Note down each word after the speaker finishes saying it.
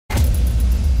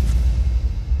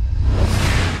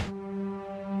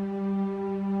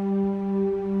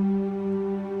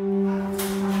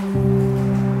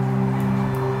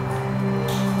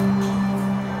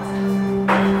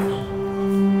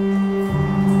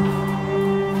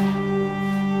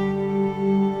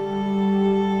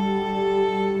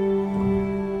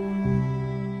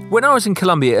When I was in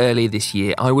Colombia earlier this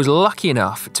year, I was lucky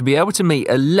enough to be able to meet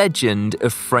a legend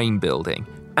of frame building,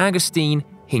 Agustin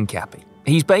Hincapié.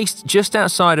 He's based just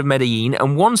outside of Medellin,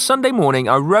 and one Sunday morning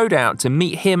I rode out to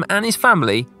meet him and his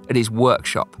family at his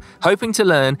workshop, hoping to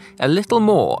learn a little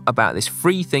more about this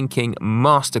free-thinking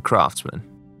master craftsman.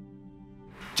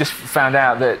 Just found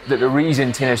out that the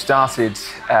reason Tino started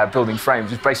building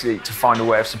frames was basically to find a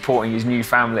way of supporting his new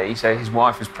family. So his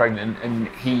wife was pregnant and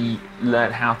he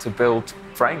learned how to build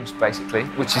frames, basically,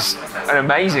 which is an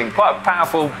amazing, quite a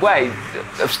powerful way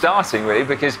of starting, really,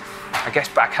 because I guess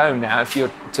back home now, if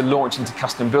you're to launch into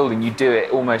custom building, you do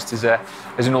it almost as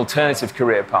an alternative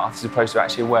career path as opposed to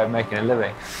actually a way of making a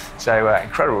living. So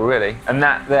incredible, really. And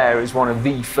that there is one of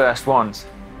the first ones.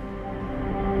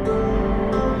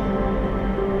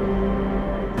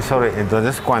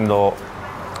 Entonces, cuando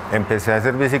empecé a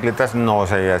hacer bicicletas, no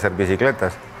sabía hacer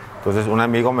bicicletas. Entonces, un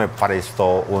amigo me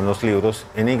prestó unos libros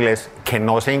en inglés, que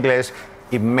no sé inglés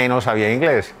y menos sabía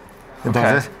inglés.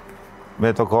 Entonces,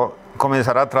 me tocó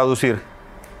comenzar a traducir.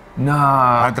 No.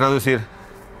 A traducir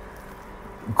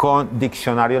con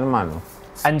diccionario en mano.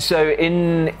 And so,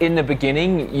 in the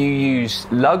beginning, you use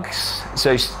lugs,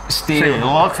 so steel. Sí,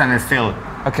 lugs and steel.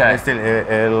 Okay.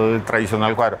 El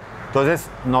tradicional cuadro. Entonces,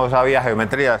 no sabía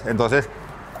geometrías. Entonces,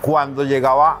 cuando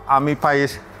llegaba a mi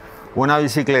país una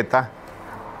bicicleta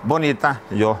bonita,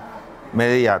 yo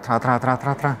medía,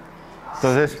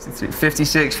 Entonces...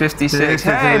 56, 56, sí,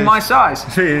 hey, sí, my size.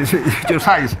 Sí, sí, your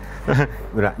size.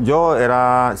 Mira, yo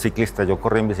era ciclista, yo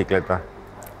corrí en bicicleta,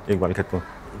 igual que tú.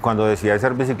 Cuando decidí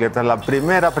hacer bicicletas, la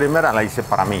primera la hice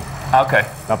para mí. Okay.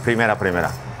 La primera,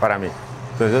 para mí.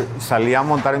 Entonces salía a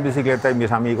montar en bicicleta y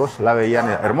mis amigos la veían,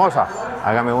 hermosa,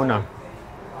 hágame una.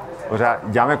 O sea,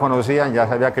 ya me conocían, ya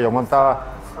sabía que yo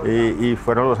montaba y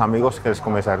fueron los amigos que les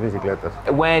comencé a hacer bicicletas.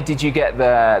 Where did you get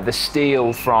the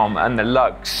steel from and the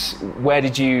lugs? Where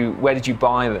did you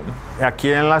buy them?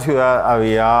 Aquí en la ciudad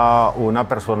había una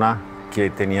persona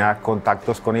que tenía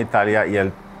contactos con Italia y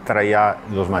él traía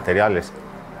los materiales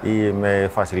y me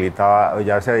facilitaba,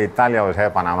 ya sea de Italia o sea de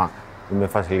Panamá. Y me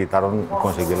facilitaron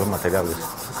conseguir los materiales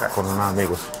con unos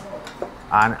amigos.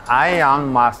 And I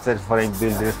am master frame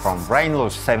builder from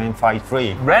Reynolds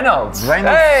 753. Reynolds?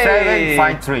 Hey!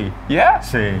 753. Yeah?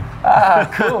 Sí. Ah,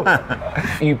 cool.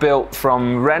 You built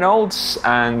from Reynolds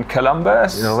and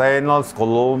Columbus? Reynolds,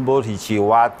 Columbus,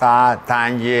 Ichiwata,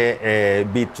 Tange,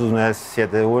 B2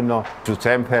 71, to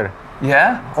Temper.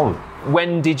 Yeah? Oh.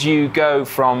 When did you go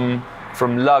from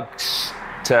lugs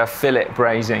to fillet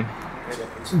brazing?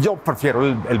 Yo prefiero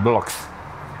el blocks.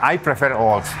 I prefer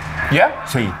blocks. Yeah?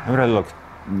 Sí, I prefer blocks.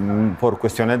 Por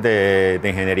cuestiones de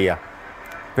ingeniería.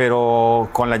 Pero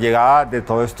con la llegada de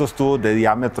todos estos tubos de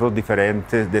diámetros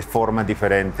diferentes, de formas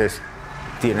diferentes,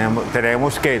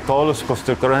 tenemos que, todos los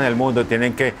constructores en el mundo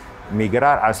tienen que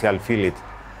migrar hacia el fillet.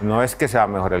 No es que sea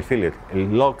mejor el fillet,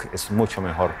 el lock es mucho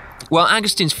mejor. While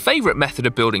Agustin's favourite method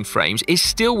of building frames is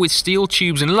still with steel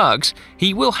tubes and lugs,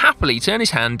 he will happily turn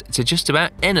his hand to just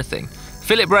about anything.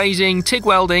 Fillet brazing, TIG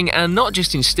welding, and not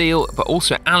just in steel, but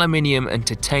also aluminium and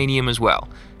titanium as well.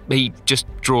 He just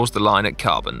draws the line at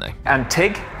carbon, though. And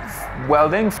TIG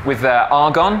welding with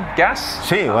argon gas?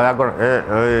 Sí,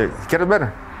 ¿quieres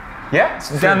ver? Yeah, it's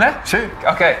down there? Sí.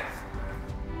 Okay.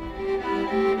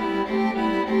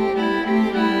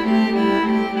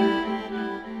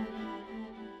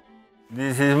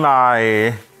 This is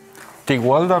my TIG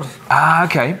welder. Ah,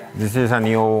 okay. This is a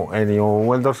new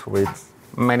welder with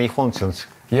many functions.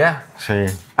 Yeah. Sí.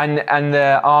 And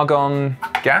the argon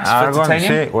gas for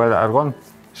titanium? Sí, well, argon,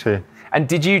 sí. And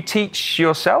did you teach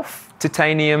yourself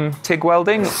titanium TIG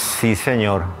welding? Sí,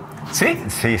 señor. Sí?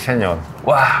 Sí, señor.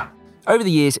 Wow. Over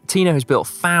the years, Tino has built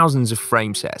thousands of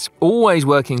frame sets, always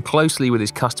working closely with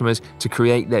his customers to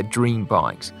create their dream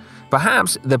bikes.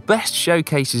 Perhaps the best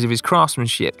showcases of his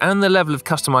craftsmanship and the level of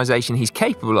customization he's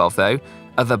capable of, though,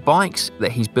 are the bikes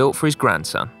that he's built for his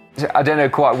grandson. I don't know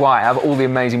quite why, I have all the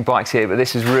amazing bikes here, but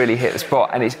this has really hit the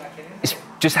spot, and it's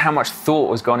just how much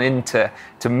thought has gone into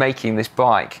making this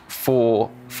bike for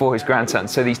his grandson.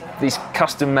 So these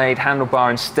custom-made handlebar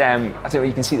and stem, I don't know,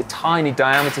 you can see the tiny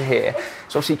diameter here.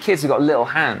 So obviously kids have got little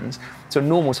hands, so a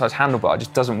normal size handlebar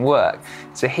just doesn't work.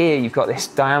 So here you've got this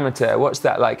diameter, what's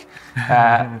that, like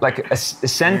a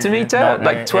centimeter?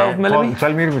 Like 12 millimeters?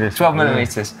 12 millimeters. 12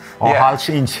 millimeters. Or yeah. half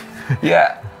inch.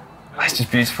 Yeah, that's just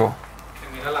beautiful.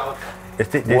 This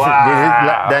is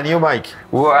the new bike.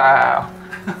 Wow.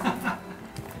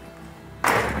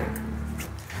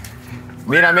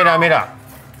 Mira.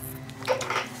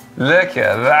 Look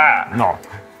at that. No.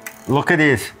 Look at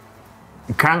this.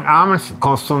 Can arms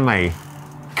custom made.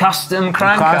 Custom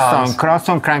crank arms.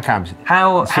 Custom crank arms.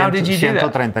 How did you do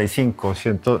that?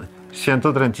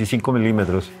 135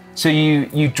 milímetros. So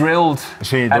you drilled.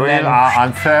 Sí, drill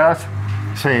and first.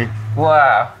 Sí.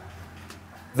 Wow.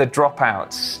 The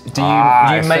dropouts. Do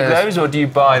you make those or do you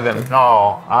buy them?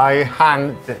 No, I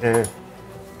hand.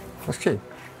 Okay.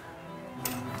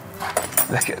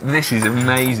 Look at this, is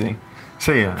amazing.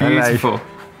 Sí, Beautiful.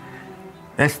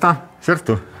 Esta,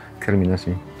 ¿cierto? Termina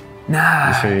así.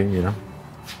 Nah. Sí, mira.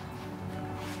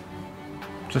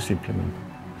 Eso simplemente.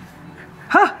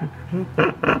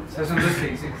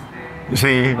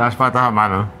 Sí, las patas a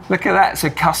mano. Look at that, so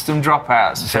custom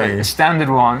dropouts. So Sí. a standard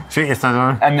one. Sí,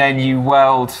 esta. And then you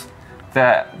weld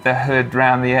the hood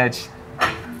round the edge.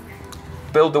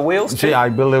 Build the wheels too? Sí, I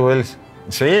build the wheels.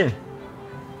 Sí.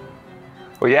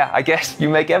 Well, yeah, I guess you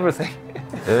make everything.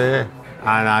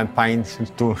 And I paint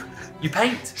too. You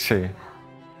paint? Sí.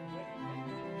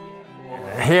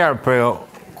 Here, pero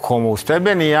como usted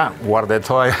venía, guardé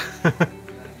todo.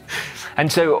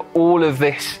 And so all of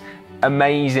this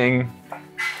amazing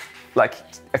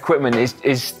equipment is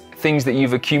things that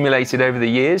you've accumulated over the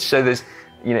years. So there's,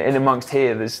 in amongst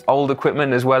here, there's old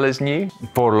equipment as well as new.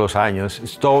 Por los años,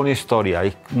 es toda una historia.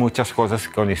 Hay muchas cosas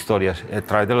con historias a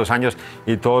través de los años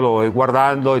y todo lo voy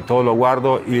guardando y todo lo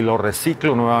guardo y lo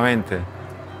reciclo nuevamente.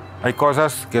 Hay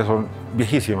cosas que son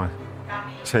viejísimas.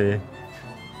 Sí.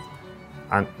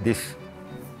 And this.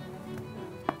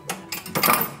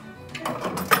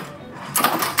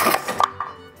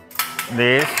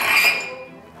 This.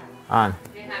 And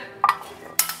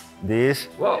this.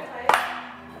 Whoa.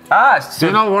 Do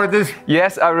you know what this?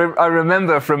 Yes, I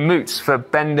remember from Moots for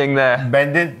bending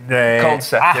the cold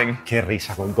setting. Qué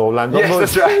risa con doblando. Yes,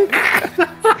 that's right.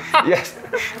 Yes.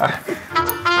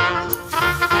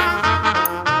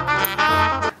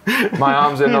 My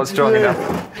arms are not strong enough.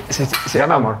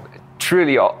 I'm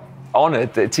truly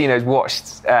honoured that Tino's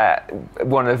watched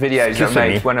one of the videos I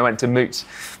made when I went to Moots,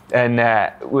 and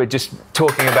we're just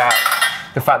talking about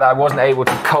the fact that I wasn't able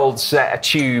to cold set a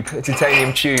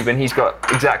titanium tube, and he's got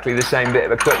exactly the same bit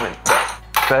of equipment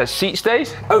for seat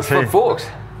stays. Oh, for forks.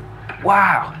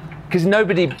 Wow. Because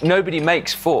nobody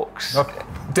makes forks,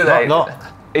 do they? No.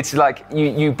 It's like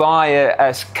you buy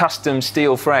a custom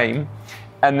steel frame,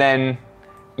 and then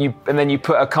you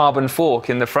put a carbon fork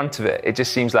in the front of it. It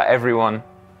just seems like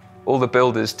all the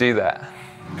builders do that.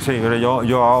 Sí, pero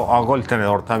yo hago el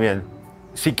tenedor también.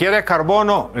 Si quiere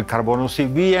carbono, el carbono sí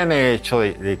viene hecho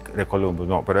de Columbus,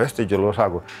 no, pero yo los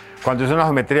hago. Cuando es una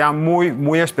geometría muy,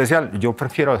 muy especial, yo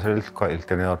prefiero hacer el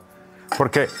tenedor,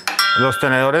 porque los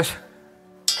tenedores...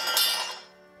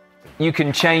 You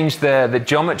can change the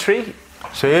geometry.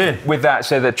 Sí. With that,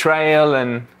 so the trail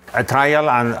and... A trail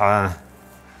and...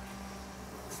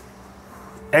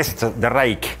 the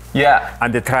rake. Yeah.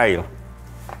 And the trail.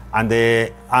 And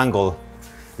the angle.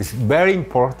 It's very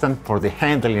important for the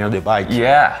handling of the bike.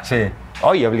 Yeah. Sí.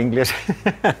 Oh, y hablo inglés.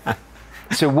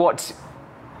 So what's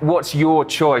your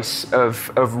choice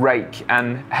of rake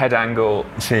and head angle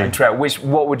and trail?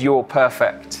 What would your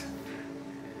perfect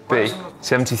be?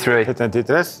 73.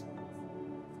 73.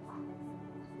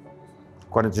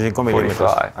 45 milímetros.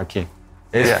 45. Aquí.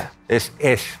 Es,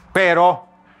 pero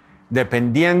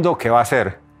dependiendo qué va a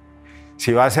hacer.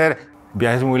 Si va a hacer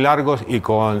viajes muy largos y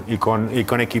con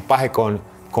equipaje, con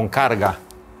carga.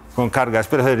 Es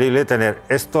preferible tener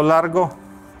esto largo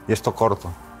y esto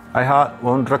corto. I have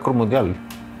un récord mundial.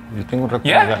 Yo tengo un récord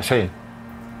mundial, sí.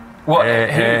 What,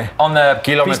 on the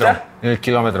kilómetro? pista? El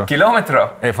kilómetro.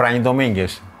 ¿Kilómetro? Efraín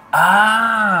Domínguez.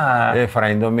 Ah.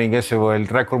 Efraín Domínguez fue el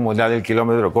récord mundial del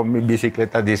kilómetro con mi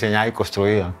bicicleta diseñada y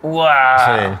construida. Wow.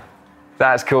 Sí.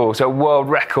 That's cool. So world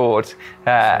record.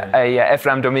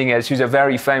 Efraín Domínguez, who's a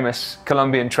very famous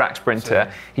Colombian track sprinter,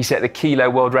 he set the kilo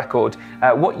world record.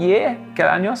 What year? ¿Qué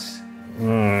años?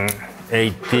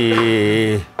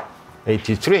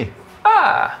 83.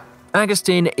 Ah.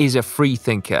 Agustin is a free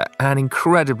thinker and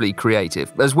incredibly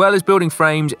creative. As well as building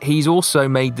frames, he's also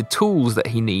made the tools that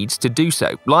he needs to do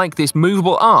so, like this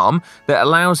movable arm that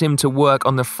allows him to work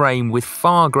on the frame with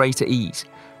far greater ease.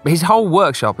 His whole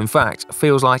workshop, in fact,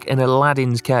 feels like an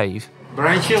Aladdin's cave.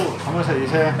 Brainchild, ¿cómo se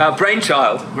dice?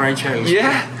 Brainchild. Brainchild.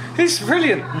 Yeah, it's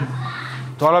brilliant.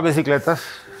 Todas las bicicletas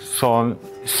son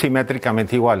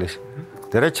simétricamente iguales,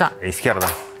 derecha e izquierda.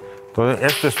 Entonces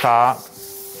esto está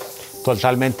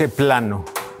totalmente plano,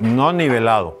 no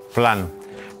nivelado, plano.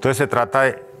 Entonces se trata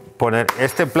de poner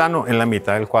este plano en la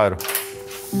mitad del cuadro.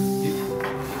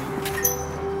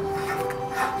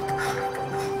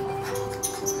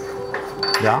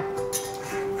 ¿Ya?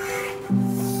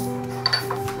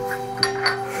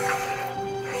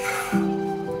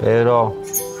 Pero...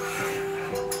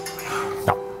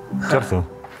 No, ¿cierto?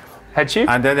 head tube?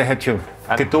 And then the head tube.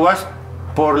 Que tú vas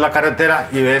por la carretera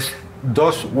y ves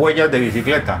dos huellas de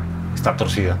bicicleta. Está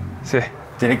torcida. Sí.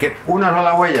 Tiene que una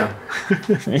sola huella.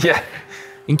 Yeah.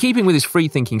 In keeping with his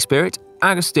free-thinking spirit,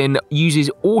 Agustin uses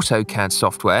AutoCAD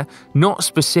software, not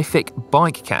specific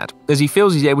bike CAD, as he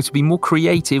feels he's able to be more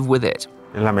creative with it.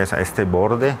 En la mesa, este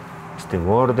borde,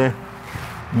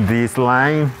 this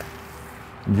line,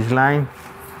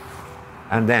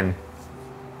 and then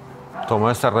tomo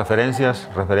estas referencia,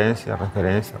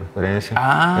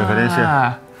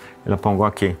 y lo pongo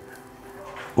aquí.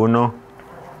 1,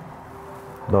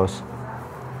 2,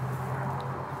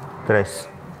 3,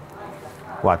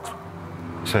 4.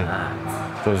 Sí.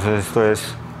 Entonces esto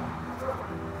es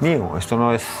mío, esto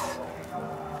no es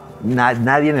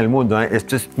nadie en el mundo,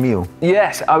 esto es mío.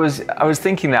 Yes, I was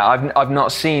thinking that. I've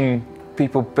not seen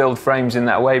people build frames in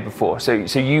that way before. So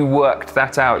you worked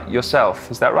that out yourself,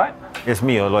 is that right? Es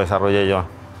mío, lo desarrollé yo.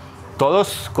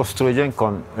 Todos construyen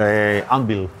con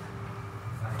anvil.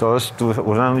 Todos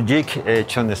usan un jig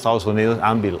hecho en Estados Unidos,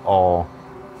 anvil. O,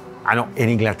 no, en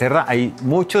Inglaterra hay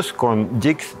muchos con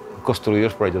jigs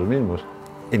construidos por ellos mismos.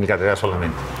 En Inglaterra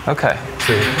solamente. Okay.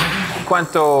 Sí.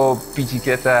 ¿Cuánto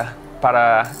bicicleta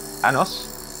para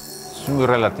años? Es muy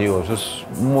relativo, eso es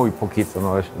muy poquito,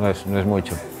 no es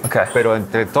mucho. Okay. Pero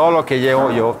entre todo lo que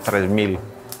llevo yo, 3.000.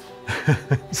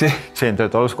 Sí. Sí, entre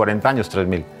todos los 40 años,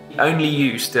 3.000. Only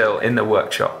you still in the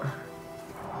workshop?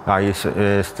 Ahí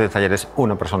este taller es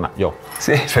una persona, yo.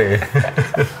 Sí. Sí.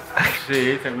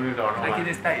 Sí, tengo un horno. ¿Quién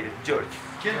está ahí? George.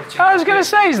 I was going to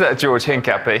say, is that George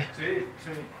Hincapié? Sí,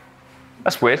 sí.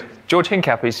 That's weird. George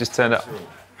Hincapié's just turned up.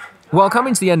 While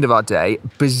coming to the end of our day,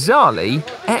 bizarrely,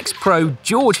 ex-pro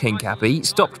George Hincapié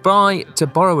stopped by to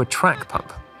borrow a track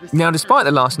pump. Now, despite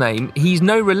the last name, he's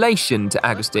no relation to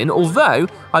Agustin, although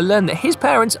I learned that his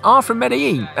parents are from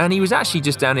Medellin, and he was actually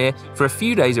just down here for a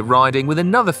few days of riding with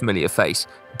another familiar face,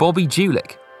 Bobby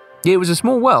Julich. It was a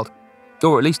small world,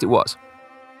 or at least it was.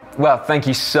 Well, thank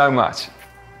you so much.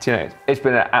 You know, it's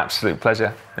been an absolute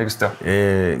pleasure, Agustin.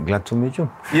 Glad to meet you.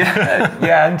 Yeah,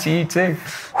 and to you too.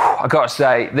 I got to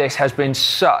say, this has been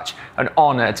such an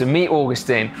honor to meet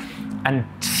Agustin and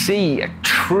see a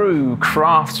true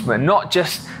craftsman, not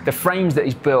just the frames that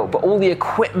he's built, but all the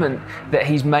equipment that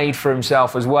he's made for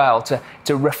himself as well to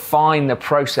refine the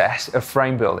process of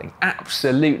frame building.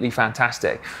 Absolutely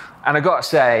fantastic. And I got to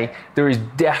say, there is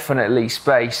definitely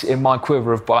space in my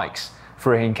quiver of bikes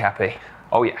for a Hincapié.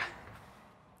 Oh yeah.